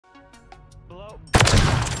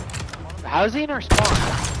How's he in our spawn?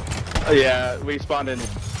 Oh, yeah, we spawned in.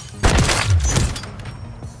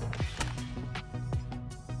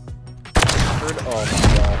 Oh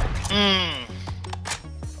my god.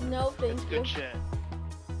 No, thank That's you. good shit.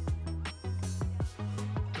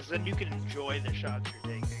 Because then you can enjoy the shots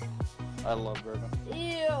you're taking. I love bourbon.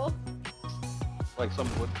 Ew. Like some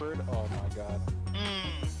Woodford? Oh my god.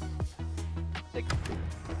 Take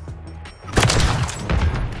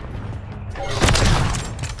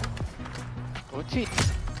What's he?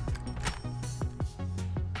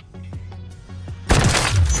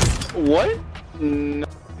 What? No.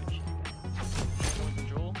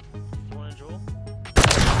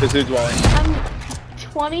 This dude's walling. I'm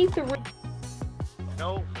 23.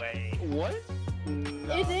 No way. What?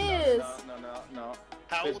 No, It is. No.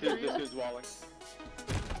 How This old are you? dude's walling.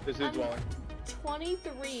 This dude's walling.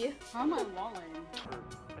 23. How am I walling?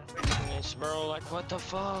 Smurl, like, what the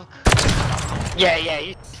fuck? Yeah,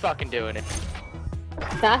 he's fucking doing it.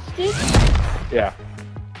 Fastty? Yeah.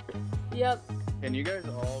 Yep. Can you guys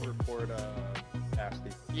all report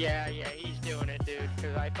Fastty? Yeah, he's doing it, dude.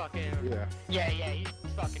 Cause I fucking. Yeah. He's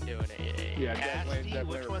fucking doing it. Yeah, definitely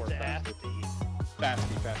Which report one's Fastty.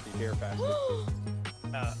 Fastty? Fastty, dear Fastty.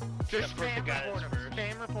 Just put the spam guy report that's him. first.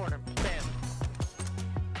 Spam report him. Spam.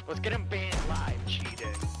 Let's get him banned live.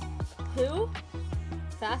 Cheated. Who?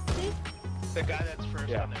 Fastty? The guy that's first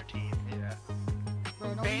Yeah. on their team. Yeah.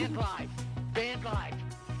 Banned live. Banned live.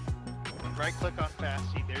 Right click on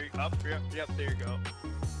Fastty. There you up. Yep, there you go.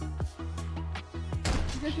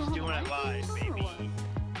 She's doing it live, baby.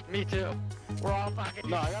 Me too. We're all fucking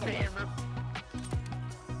No, I got him. spam.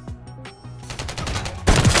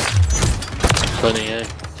 Funny, eh?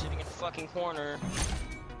 Sitting in the fucking corner.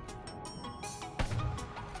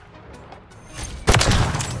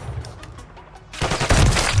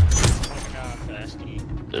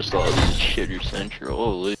 There's a lot of shitter central,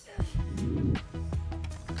 holy.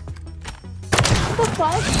 What the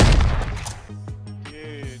fuck?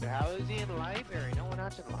 Dude, how is he in library? No one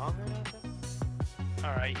watching longer than him?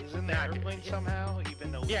 Alright, he's in the airplane somehow,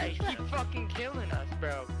 even though Yeah, he keeps fucking killing us,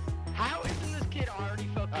 bro. How isn't this kid already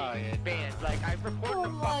fucking banned? Like, I've reported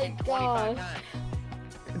him fucking 25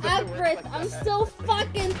 times. Everett, I'm still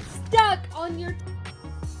fucking stuck on your.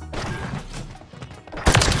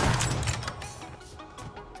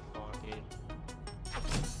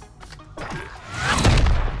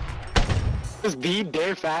 Is the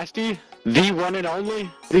Dare Fastty? The one and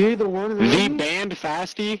only? The one and only? The banned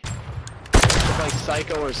Fastty? It's like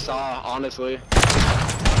Psycho or Saw, honestly.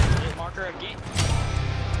 Marker of geek.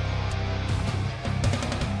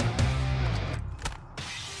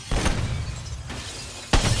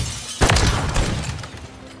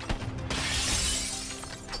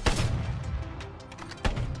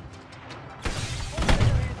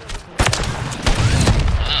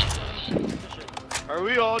 Are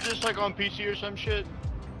we all just like on PC or some shit?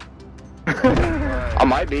 I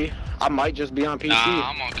might be. I might just be on PC. Nah,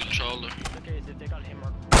 I'm on controller. Okay, they got him.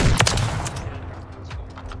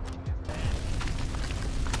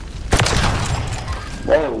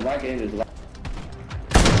 Whoa, my game is loud.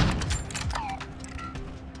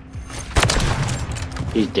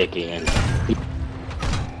 He's dicking in.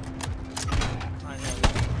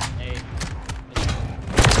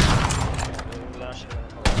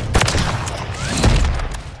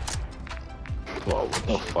 Whoa, what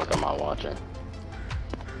the fuck am I watching?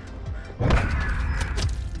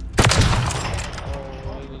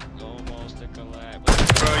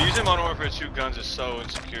 Bro, using Modern Warfare 2 guns is so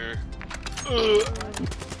insecure.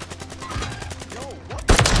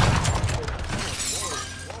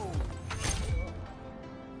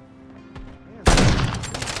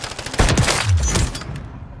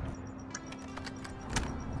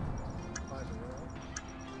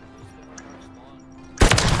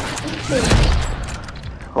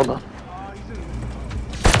 Hold on.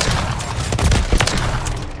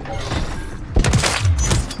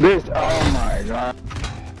 This, oh my god.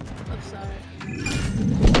 I'm sorry.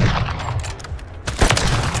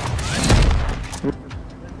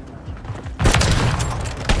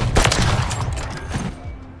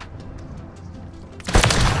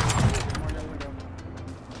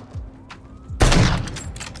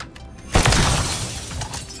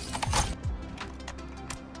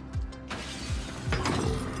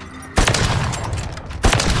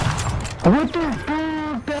 What the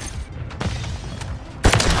fuck?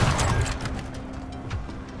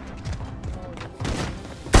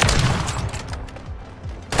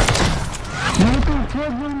 What the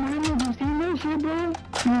fuck, man? You seen that shit, bro?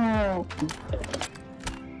 No.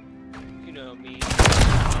 You know me.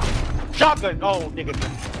 Shotgun! Oh, nigga.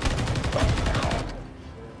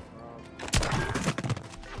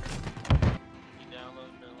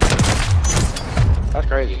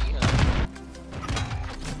 crazy.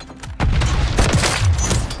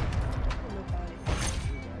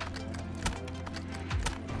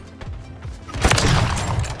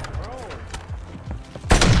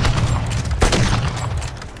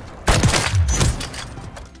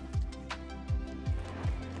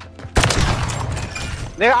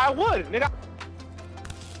 Nigga, I would, nigga.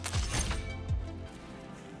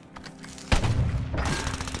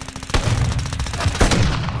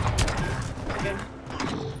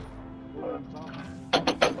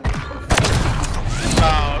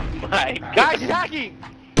 Oh my God, he's hacking!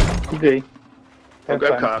 Okay. I'll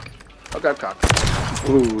grab cock. I'll grab cock.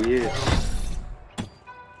 Ooh, yeah.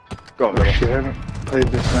 Go, middle. Shit, I haven't played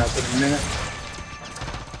this map in a minute.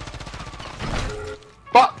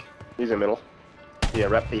 Fuck! He's in middle. Yeah,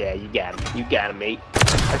 rep. Yeah, you got him. You got him, mate.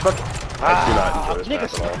 I fucking. I do not enjoy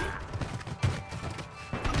this map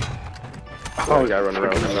at all. Oh, guy running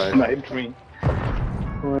around with a knife. Sniped me.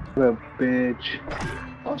 What a bitch.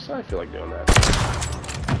 Oh, so I feel like doing that.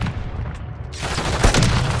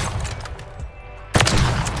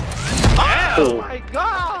 Oh my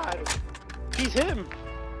God! He's him.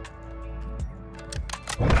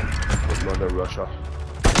 Mother Russia.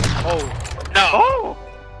 Oh no! Oh!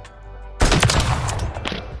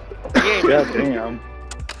 God damn.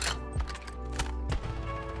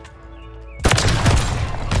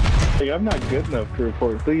 Like, I'm not good enough to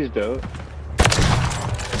report. Please don't.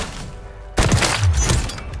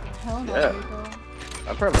 Hell no, Yeah. Rico.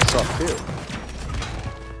 I'm proud of myself too.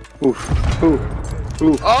 Oof. Oof.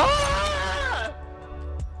 Oof. Ah!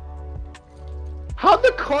 How'd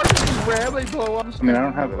the car just randomly blow up? I mean, I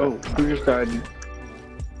don't have. Oh, who just died?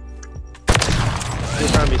 You're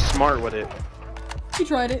trying to be smart with it. You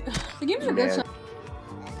tried it. The games are good. Man. So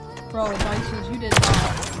bro, Vices, you did not.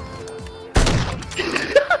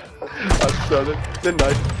 So the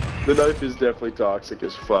knife is definitely toxic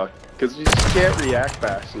as fuck. Cause you just can't react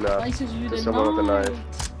fast enough Vices, you to did someone not. with a knife.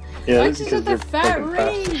 Yeah, Vices at the fat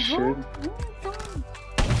range, bro.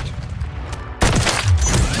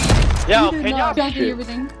 Yo, You did can not y'all calculate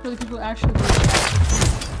everything for the people who actually believe it.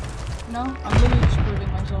 No, I'm literally just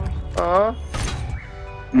proving myself.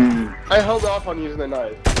 I held off on using the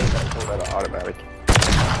knife. I pulled that automatic.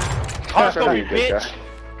 Costco, you bitch!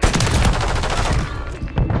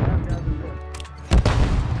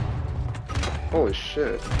 Holy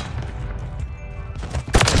shit.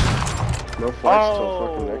 No flights till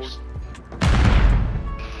fucking next.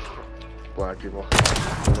 Black people.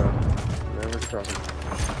 No. Never trust them.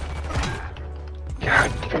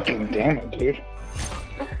 God fucking damn it, dude.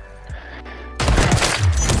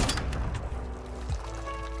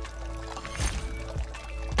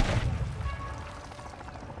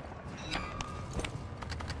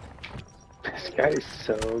 This guy is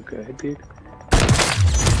so good, dude.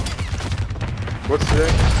 What's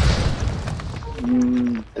today?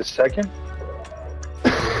 The second?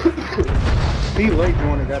 Be late to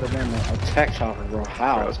want to got a damn attack offer, bro.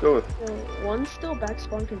 How? Alright, let's go with. One's still back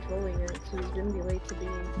spawn controlling it, so he's gonna be late to be.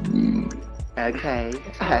 Okay.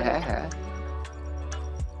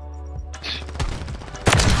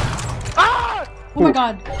 Oh my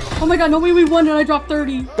god. Oh my god, no way we won and I dropped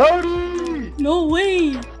 30. 30! No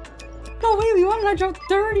way. No way we won and I dropped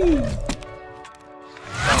 30.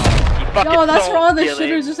 Yo, that's for all the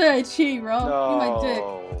shitters who say I cheat, bro. No. Eat my dick.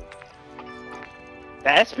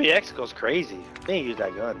 That SPX goes crazy. They ain't use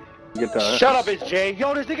that gun. Get the Shut up, it's Jay.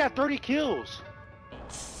 Yo, this thing got 30 kills.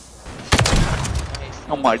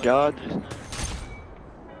 Oh my God.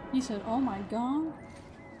 He said, oh my god.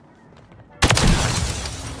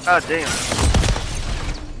 God damn.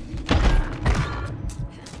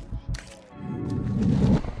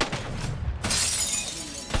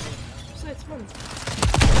 Besides one.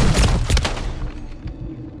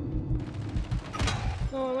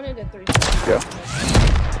 No, I wanted to 3. Yeah.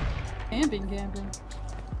 Camping.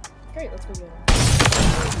 Great, let's go get him.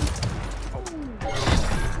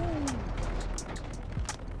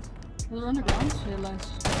 They're underground? Yeah, less.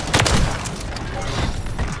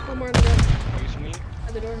 One more on the door. Excuse me?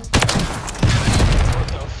 At the door. What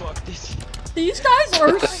the fuck? These guys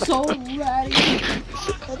are so ratty.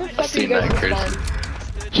 What the fuck are you guys respond?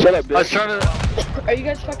 Shut up, I was bitch. trying to. Are you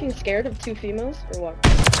guys fucking scared of 2 females, or what?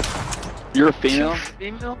 You're a female?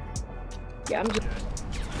 Female? Yeah, I'm just.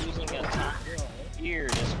 Using a top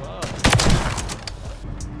weird as well.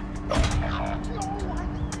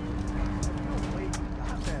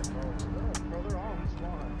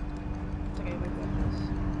 Okay, wait,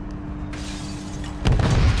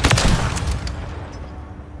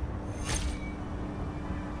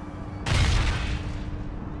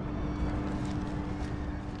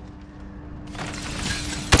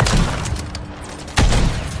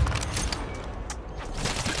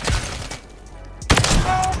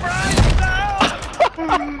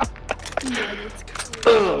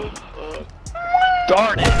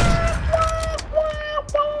 darn it!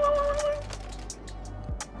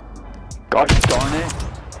 Gosh darn it!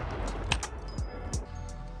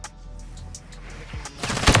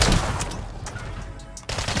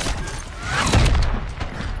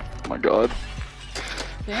 Oh my god.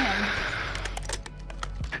 Damn.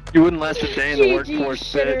 You wouldn't last a day in the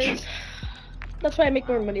workforce, bitch. That's why I make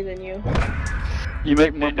more money than you. You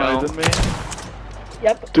make more money than me?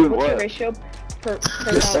 Yep. Dude, What's your what? ratio per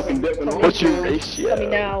thousand? What's your ratio? Tell me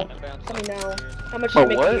now. Tell me now. How much Oh, you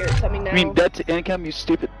make what? a year? Tell me now. You mean debt to income, you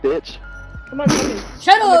stupid bitch? Come on, tell me.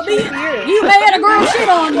 Shut How up, much you B! make a year? You mad a girl shit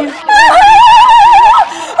on you!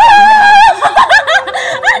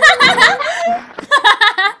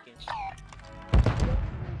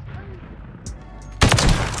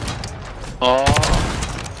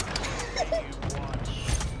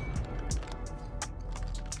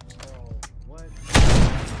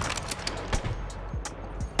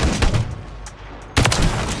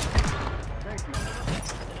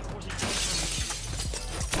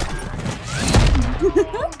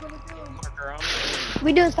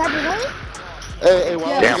 We doing sniper only? Hey, why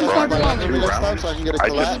Yeah, don't you damn, guys bro. line up for me next time so I can get a I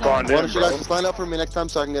just collab? spawned Why in, don't you bro. guys just line up for me next time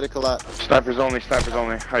so I can get a collab? Snipers only, snipers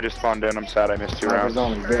only. I just spawned in, I'm sad I missed 2 rounds.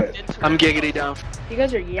 I'm giggity down. You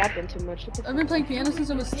guys are yapping too much. I've been playing piano since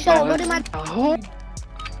I was Shut up, 7. my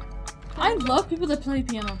I love people that play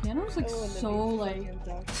piano. Piano is like Oh, and the so music like volume's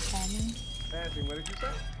off. calming. Fancy, what did you say?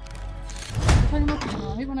 I'm talking about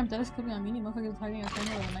piano. I hate when I'm dead clipping on mini motherfuckers hiding a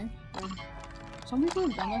camera with a knife. Some people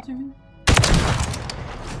have done that to me.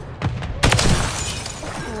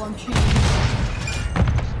 Oh, I'm cheating.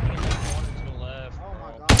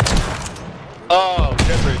 Oh,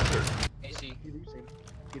 generator. AC.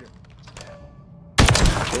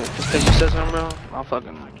 Just because you said something wrong, I'll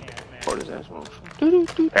fucking report his ass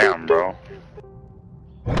move. Damn, bro.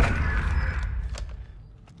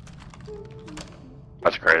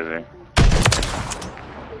 That's crazy.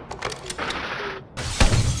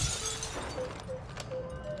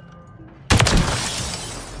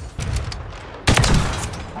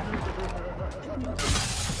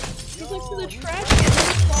 He's next to the trash can. Did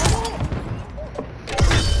you follow?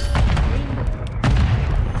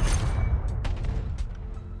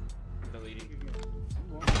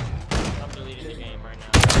 I'm deleting the game right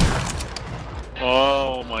now.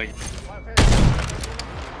 Oh my.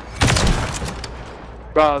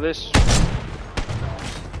 Bro, this.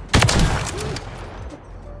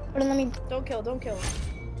 Let me. Don't kill, don't kill.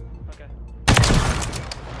 Okay.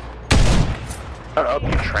 Shut up, you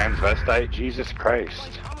transvestite. Jesus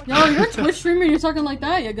Christ. Yo, you're a Twitch streamer. You're talking like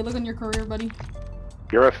that. Yeah, good luck on your career, buddy.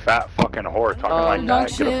 You're a fat fucking whore talking like dog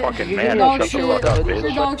that. Get a shit. fucking You're man dog and shut the shit. fuck up, You're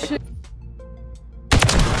bitch. dog shit.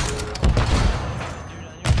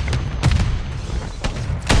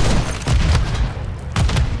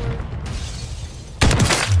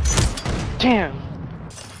 Damn.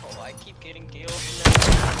 Oh, I keep getting killed.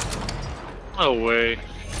 No way.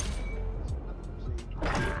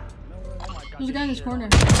 There's a guy in this corner.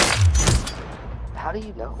 How do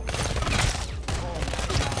you know?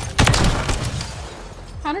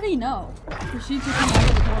 How did he know? Proceed to come out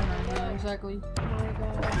of the corner. Yeah, exactly. Oh my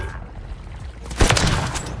god.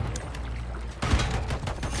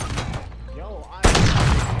 Yo,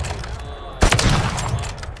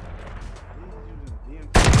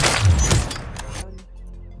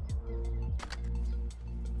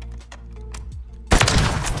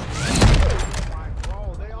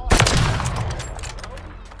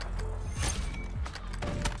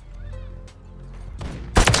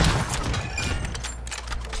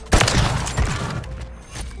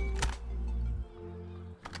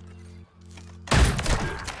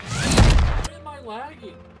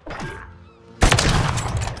 Lagging.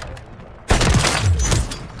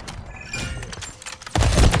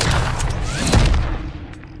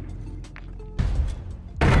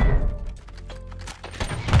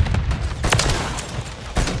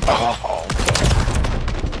 Oh.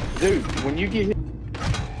 Dude, when you get hit.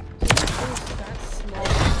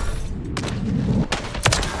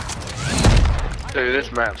 Dude,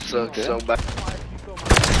 this map sucks so bad.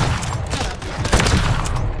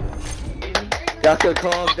 y'all could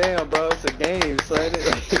calm down, bro. It's a game, son.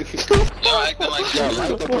 Y'all acting like y'all like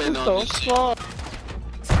to play on this shit.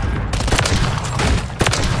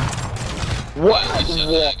 What?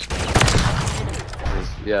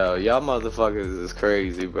 Yo, y'all motherfuckers is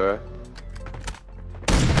crazy, bro.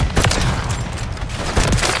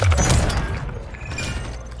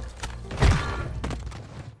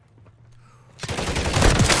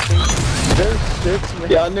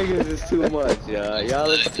 Y'all niggas is too much, y'all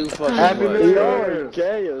is too fucking much. You're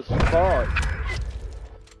gay as fuck.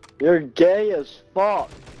 You're gay as fuck.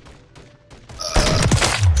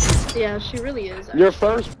 Yeah, she really is. Your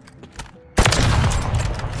first.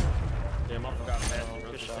 Damn, I forgot Fastty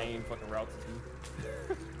runs the same fucking routes as me.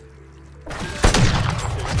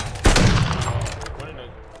 One in the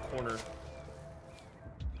corner.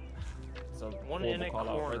 So one in a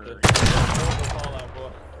corner. Right call out,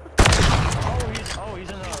 bro. Oh, he's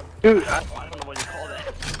in a. Dude, I don't know what you call that.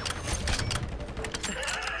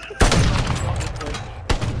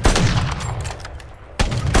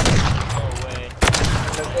 No way.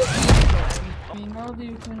 I mean, how do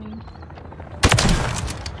you turning?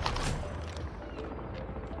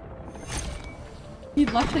 He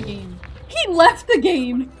left the game. He left the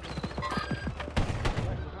game!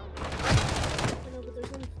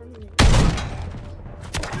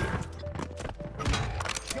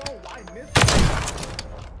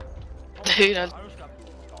 dude, I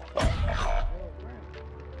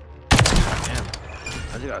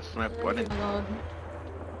just got sniped. What? Big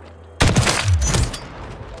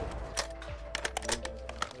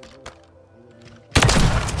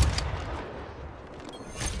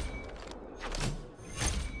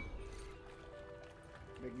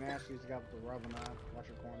Nasty's got the rubber knife. Watch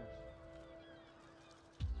your corners.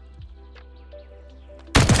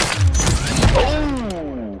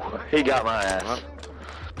 Oh, he got my ass.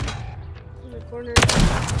 In the corner.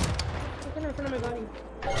 Look in front of my body.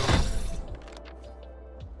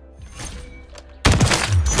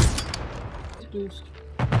 Dude,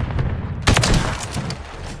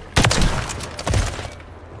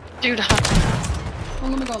 oh,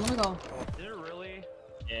 let me go. Did it really?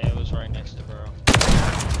 Yeah, it was right next to Burrow.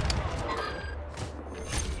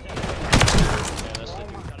 Yeah, that's the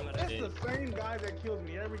dude. That's the same guy that kills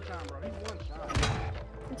me every time, bro. He's one shot.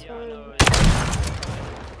 It's Yeah, I know.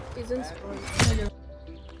 fine. He's in spawn.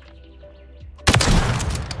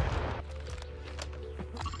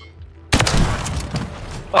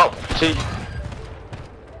 oh, see.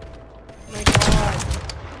 My god.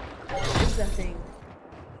 What is that thing?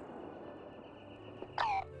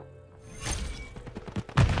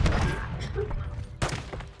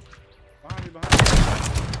 Behind you.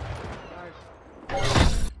 Nice.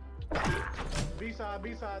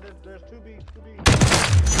 B-side. There's 2B.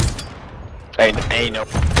 Ain't no.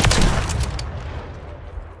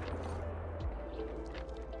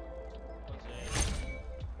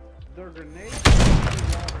 The grenade.